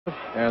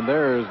And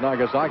there's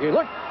Nagasaki.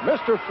 Look,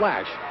 Mr.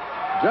 Flash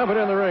jumping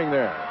in the ring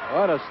there.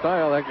 What a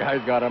style that guy's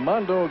got.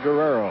 Mando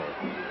Guerrero,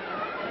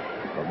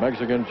 a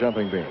Mexican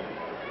jumping bean.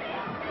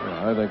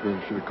 I think we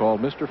should call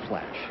Mr.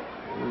 Flash.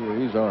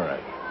 He's all right.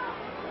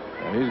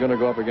 And he's going to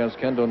go up against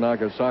Kendo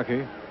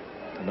Nagasaki.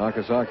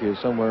 Nagasaki is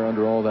somewhere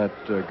under all that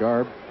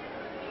garb.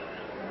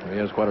 He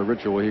has quite a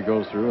ritual he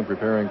goes through in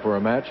preparing for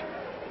a match.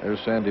 There's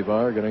Sandy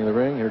Barr getting in the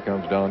ring. Here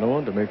comes Don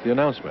Owen to make the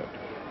announcement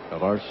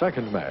of our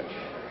second match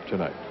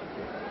tonight.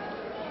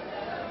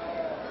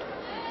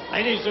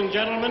 Ladies and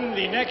gentlemen,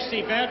 the next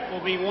event will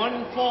be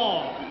one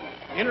fall.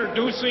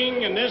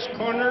 Introducing in this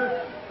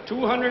corner,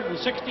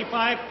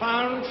 265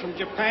 pounds from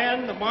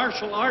Japan, the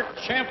martial art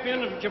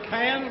champion of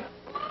Japan,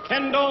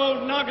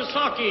 Kendo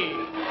Nagasaki.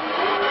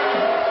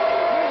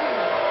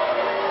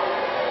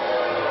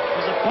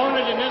 His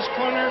opponent in this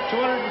corner,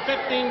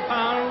 215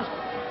 pounds,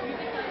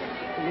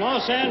 from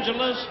Los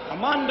Angeles,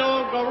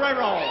 Mando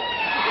Guerrero.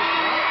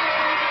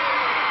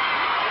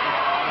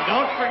 And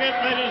don't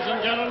forget, ladies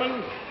and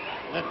gentlemen,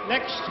 that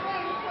next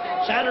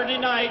Saturday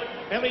night,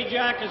 Billy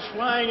Jack is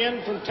flying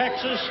in from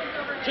Texas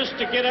just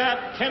to get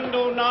at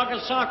Kendo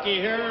Nagasaki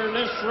here in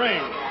this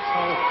ring.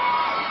 So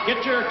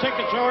get your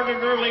tickets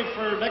ordered early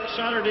for next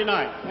Saturday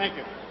night. Thank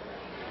you.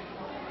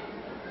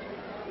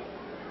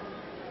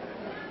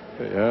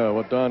 Yeah,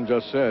 what Don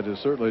just said is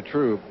certainly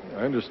true.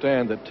 I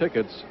understand that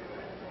tickets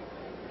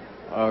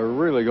are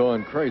really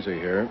going crazy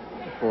here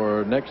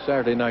for next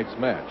Saturday night's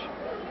match.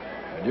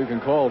 And you can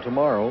call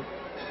tomorrow,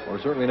 or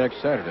certainly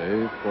next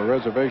Saturday, for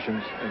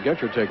reservations and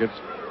get your tickets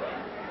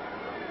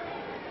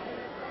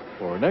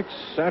for next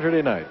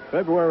Saturday night,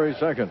 February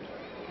 2nd.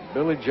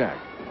 Billy Jack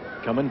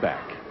coming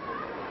back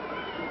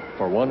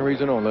for one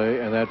reason only,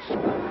 and that's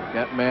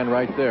that man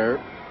right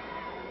there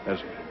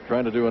that's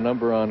trying to do a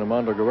number on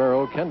Mando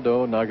Guerrero,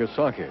 Kendo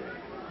Nagasaki.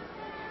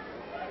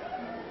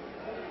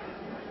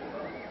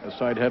 A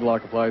side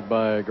headlock applied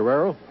by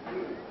Guerrero.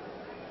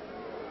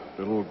 A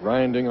little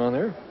grinding on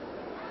there.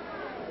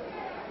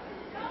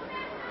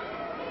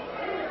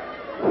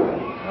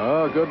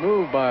 Oh, good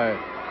move by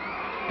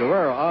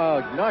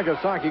Guerrero.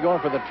 Nagasaki going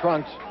for the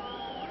trunks.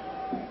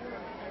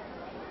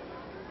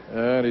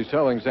 And he's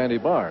telling Sandy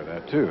Barr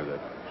that, too, that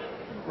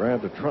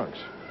grab the trunks.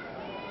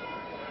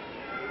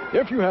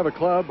 If you have a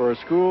club or a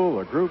school,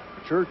 a group,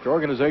 a church,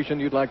 organization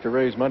you'd like to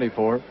raise money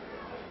for,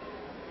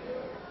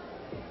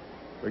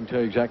 we can tell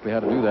you exactly how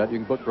to do that. You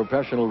can put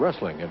professional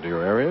wrestling into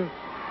your area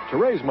to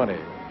raise money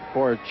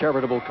for a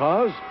charitable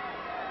cause.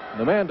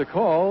 The man to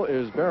call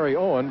is Barry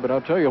Owen, but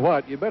I'll tell you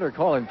what, you better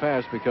call him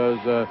fast because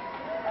I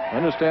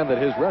understand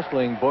that his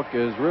wrestling book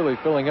is really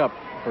filling up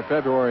for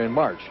February and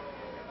March.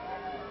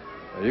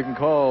 You can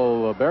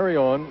call Barry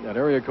Owen at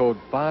area code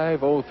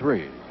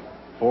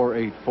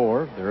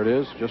 503-484. There it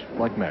is, just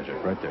like magic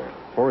right there.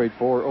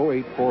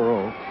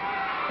 484-0840.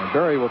 And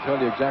Barry will tell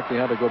you exactly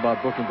how to go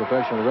about booking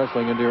professional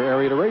wrestling into your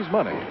area to raise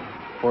money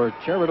for a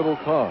charitable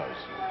cause.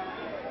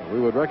 We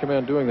would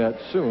recommend doing that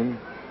soon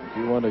if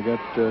you want to get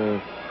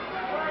a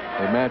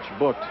match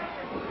booked,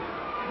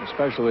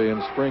 especially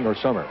in spring or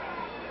summer.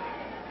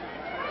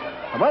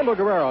 Mando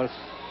Guerrero is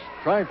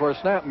trying for a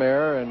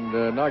snapmare, and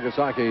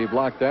Nagasaki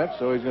blocked that,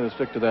 so he's going to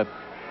stick to that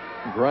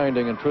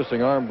grinding and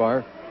twisting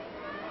armbar.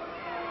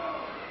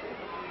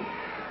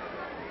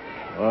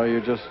 Oh,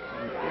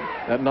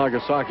 that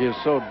Nagasaki is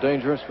so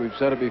dangerous. We've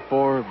said it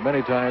before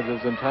many times.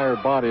 His entire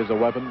body is a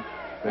weapon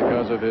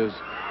because of his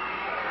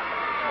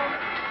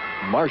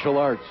martial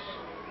arts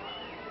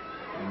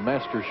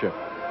mastership.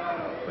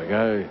 The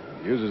guy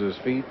uses his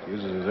feet,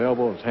 uses his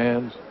elbow, his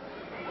hands.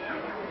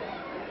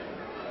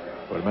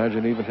 But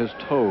imagine even his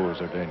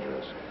toes are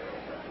dangerous.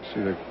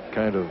 See the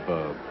kind of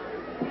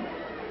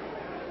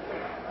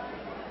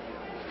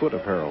foot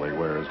apparel he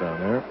wears down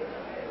there.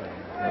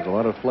 Has a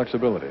lot of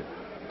flexibility.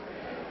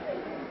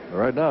 But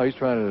right now he's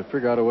trying to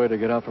figure out a way to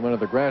get out from under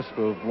the grasp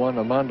of one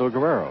Mando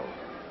Guerrero.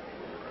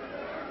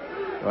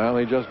 Well,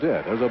 he just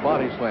did. There's a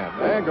body slam.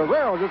 And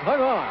Guerrero just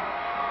hung on.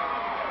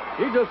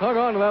 He just hung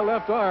on to that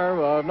left arm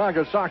of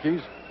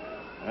Nagasaki's.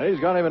 And he's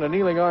got him in a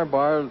kneeling arm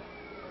bar.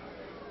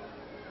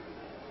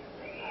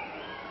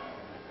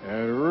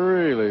 And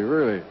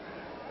really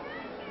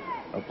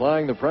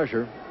applying the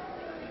pressure.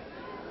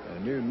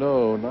 And you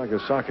know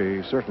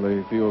Nagasaki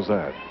certainly feels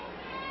that.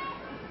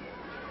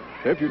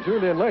 If you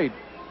tuned in late,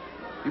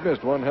 you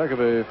missed one heck of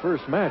a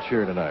first match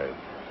here tonight.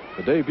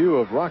 The debut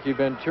of Rocky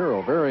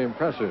Venturo. Very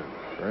impressive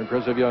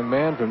young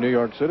man from New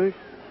York City.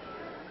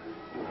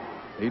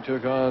 He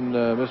took on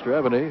Mr.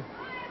 Ebony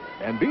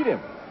and beat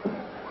him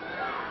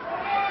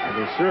with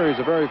a series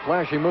of very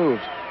flashy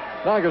moves.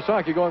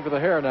 Nagasaki going for the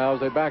hair now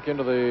as they back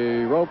into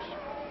the ropes.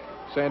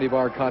 Sandy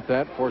Barr caught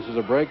that, forces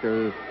a break.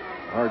 There's a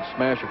hard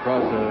smash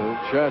across the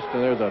chest,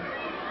 and there's a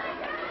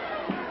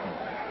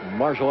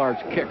martial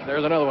arts kick.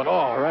 There's another one.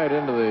 Oh, right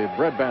into the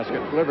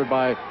breadbasket, delivered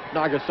by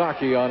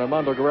Nagasaki on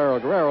Mando Guerrero.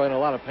 Guerrero in a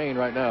lot of pain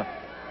right now.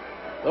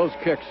 Those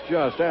kicks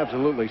just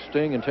absolutely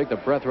sting and take the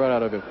breath right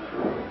out of it.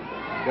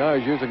 The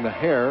guy's using the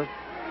hair,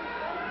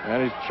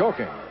 and he's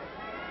choking.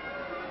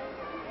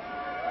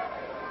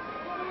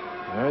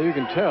 Now you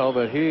can tell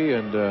that he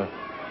and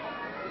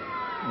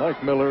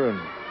Mike Miller and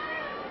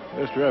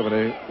Mr.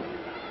 Ebony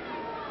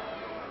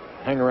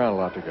hang around a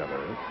lot together.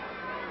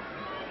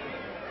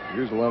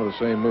 Use a lot of the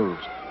same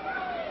moves.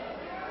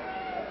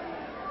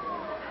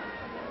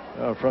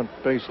 Now front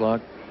face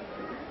lock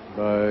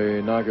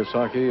by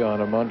Nagasaki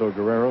on Mando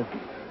Guerrero.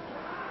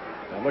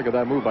 Now look at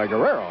that move by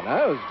Guerrero.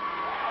 Now,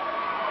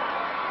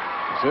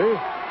 see?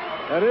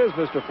 That is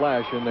Mr.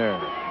 Flash in there.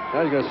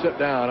 Now he's going to sit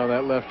down on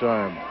that left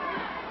arm.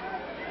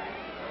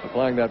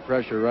 Applying that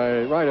pressure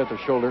right at the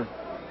shoulder.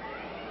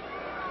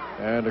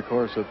 And, of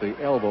course, at the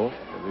elbow.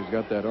 He's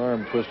got that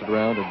arm twisted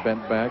around and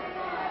bent back.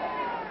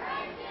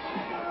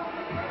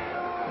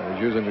 And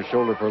he's using the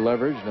shoulder for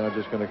leverage. Now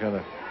just going to kind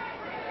of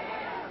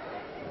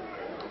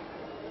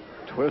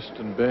twist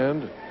and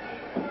bend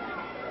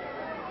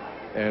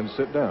and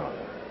sit down.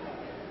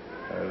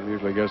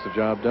 Usually gets the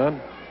job done.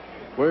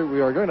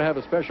 We are going to have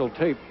a special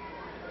tape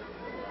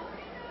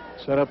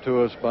sent up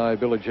to us by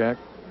Billy Jack.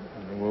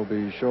 And we'll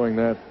be showing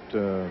that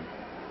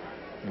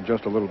in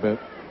just a little bit.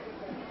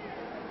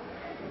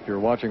 If you were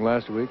watching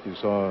last week, you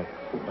saw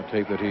a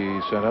tape that he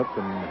sent up,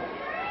 and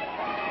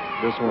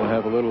this one will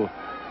have a little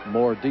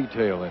more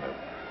detail in it.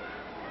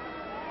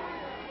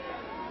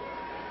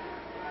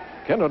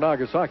 Kendo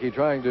Nagasaki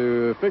trying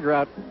to figure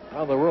out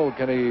how in the world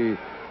can he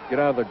get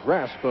out of the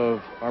grasp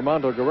of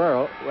Mando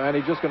Guerrero, and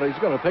he's going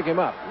to pick him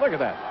up. Look at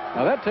that.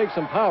 Now that takes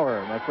some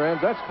power, my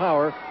friends. That's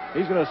power.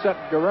 He's going to set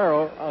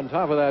Guerrero on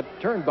top of that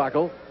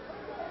turnbuckle.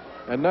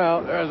 And now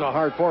there's a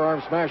hard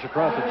forearm smash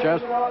across the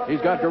chest. He's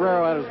got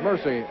Guerrero at his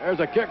mercy. There's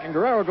a kick, and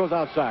Guerrero goes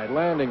outside,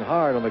 landing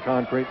hard on the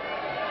concrete.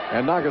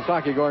 And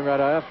Nagasaki going right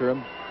after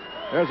him.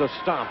 There's a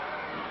stomp,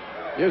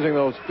 using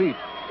those feet.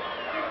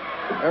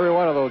 Every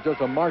one of those just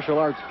a martial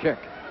arts kick.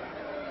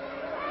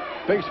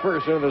 Face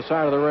first into the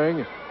side of the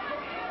ring.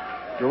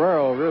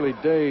 Guerrero really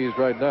dazed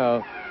right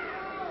now.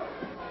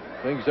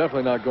 Things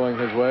definitely not going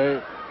his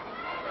way.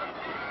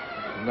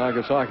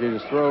 Nagasaki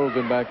just throws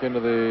him back into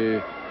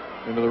the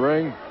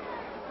ring.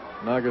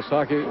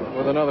 Nagasaki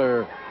with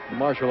another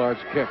martial arts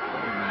kick.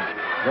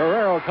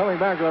 Guerrero coming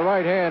back to the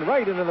right hand,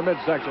 right into the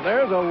midsection.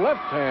 There's a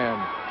left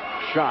hand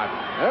shot.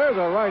 There's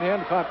a right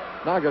hand caught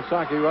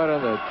Nagasaki right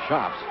on the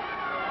chops.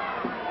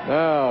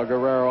 Now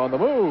Guerrero on the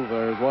move.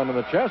 There's one in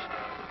the chest.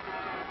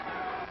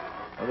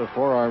 Another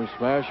forearm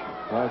smash.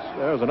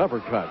 There's an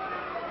uppercut.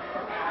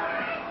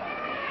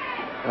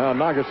 Now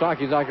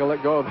Nagasaki's not going to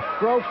let go of the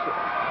ropes.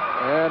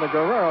 And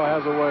Guerrero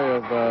has a way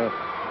of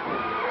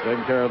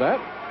taking care of that.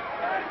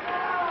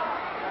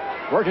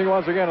 Working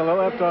once again on the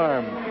left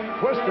arm.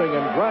 Twisting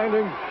and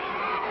grinding.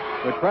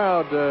 The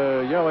crowd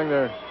yelling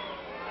their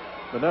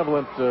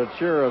benevolent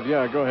cheer of,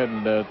 yeah, go ahead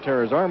and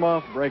tear his arm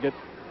off, break it,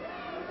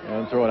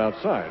 and throw it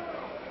outside.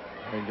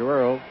 And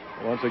Guerrero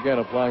once again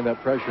applying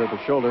that pressure at the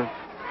shoulder.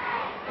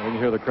 And you can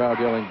hear the crowd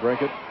yelling,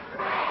 break it.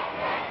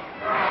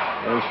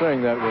 They're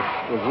saying that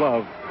with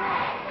love.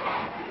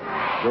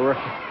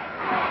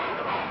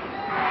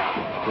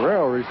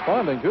 Guerrero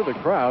responding to the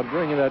crowd,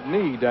 bringing that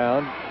knee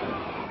down.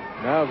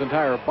 Now his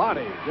entire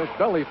body just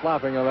belly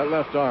flopping on that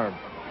left arm.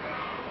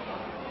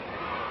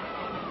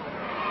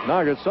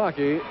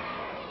 Nagasaki,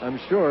 I'm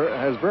sure,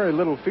 has very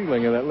little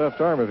feeling in that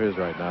left arm of his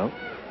right now.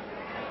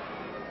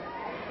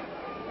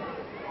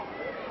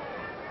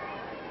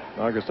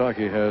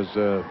 Nagasaki has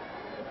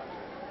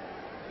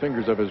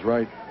fingers of his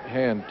right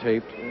hand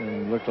taped,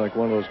 and looks like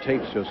one of those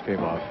tapes just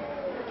came off.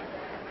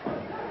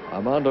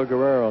 Mando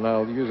Guerrero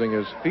now using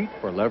his feet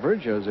for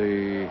leverage as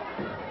he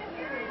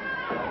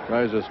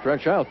tries to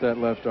stretch out that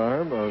left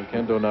arm of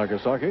Kendo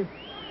Nagasaki.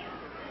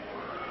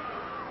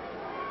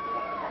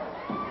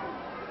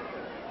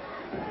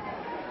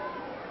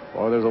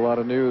 Boy, there's a lot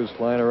of news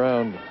flying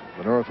around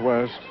the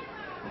Northwest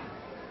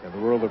and the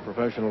world of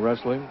professional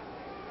wrestling.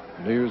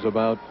 News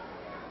about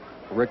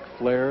Ric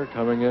Flair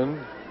coming in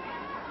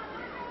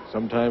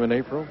sometime in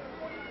April.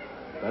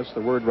 That's the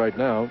word right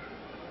now.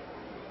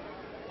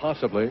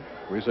 Possibly.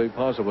 We say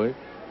possibly.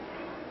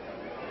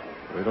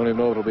 We don't even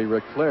know if it'll be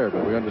Ric Flair,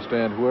 but we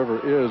understand whoever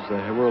is the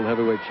world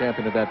heavyweight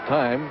champion at that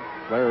time,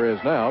 Flair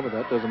is now, but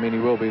that doesn't mean he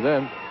will be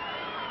then,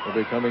 will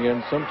be coming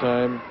in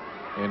sometime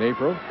in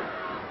April.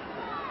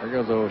 There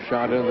goes a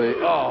shot into the...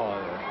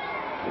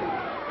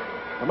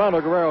 Mando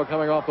Guerrero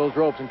coming off those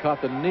ropes and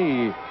caught the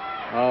knee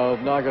of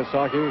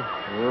Nagasaki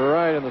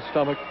right in the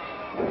stomach.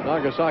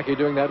 Nagasaki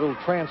doing that little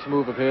trance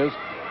move of his.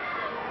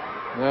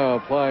 Now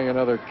applying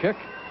another kick.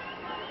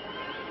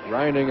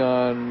 Grinding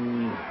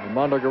on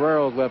Mando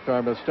Guerrero's left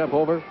arm to step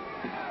over.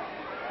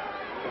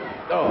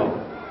 Oh.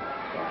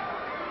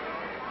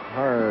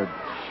 Hard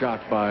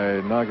shot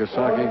by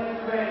Nagasaki.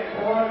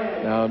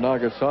 Now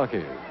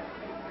Nagasaki,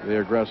 the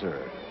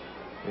aggressor,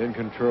 in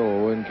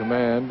control, in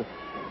command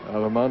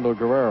of Mando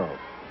Guerrero.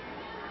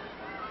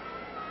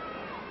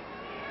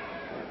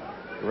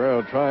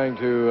 Guerrero trying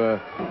to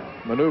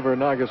maneuver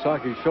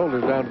Nagasaki's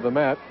shoulders down to the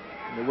mat.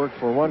 It worked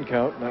for one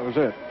count, and that was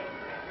it.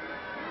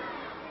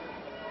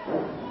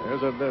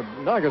 There's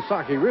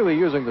Nagasaki really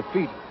using the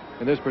feet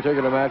in this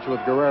particular match with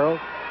Guerrero.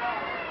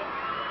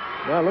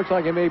 Well, it looks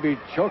like he may be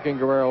choking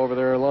Guerrero over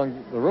there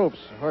along the ropes.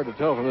 Hard to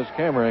tell from this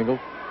camera angle.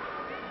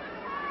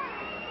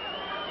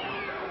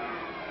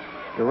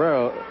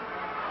 Guerrero,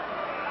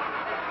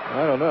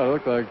 I don't know. It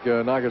looked like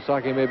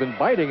Nagasaki may have been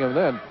biting him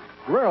then.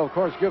 Guerrero, of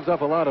course, gives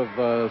up a lot of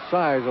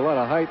size, a lot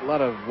of height, a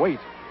lot of weight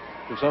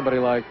to somebody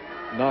like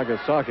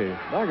Nagasaki.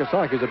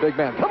 Nagasaki's a big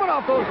man. Coming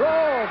off those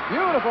rolls.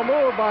 Beautiful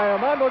move by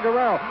Mando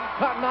Guerrero.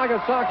 Caught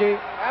Nagasaki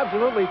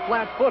absolutely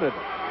flat-footed.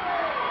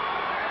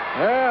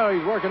 Yeah,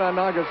 he's working on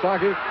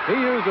Nagasaki. He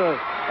used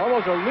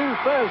almost a Lou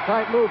Fez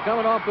type move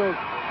coming off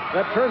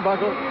that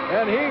turnbuckle,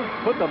 and he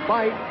put the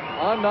bite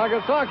on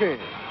Nagasaki.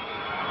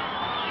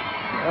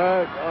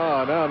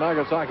 Now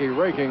Nagasaki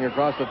raking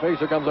across the face.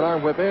 Here comes an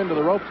arm whip into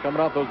the ropes,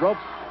 coming off those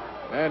ropes,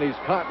 and he's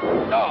caught.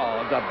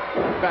 Oh, it's a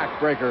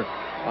backbreaker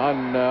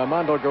on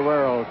Mando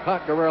Guerrero.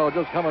 Caught Guerrero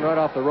just coming right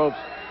off the ropes,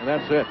 and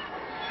that's it.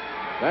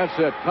 That's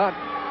it. Caught.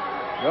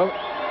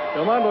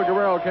 Mando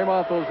Guerrero came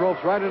off those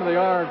ropes right into the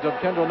arms of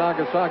Kendo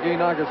Nagasaki.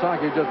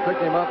 Nagasaki just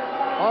picked him up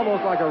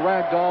almost like a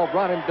rag doll,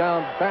 brought him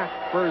down back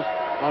first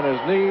on his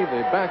knee.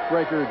 The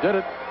backbreaker did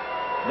it.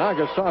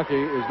 Nagasaki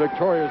is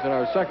victorious in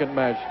our second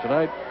match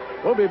tonight.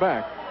 We'll be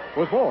back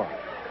with more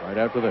right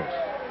after this.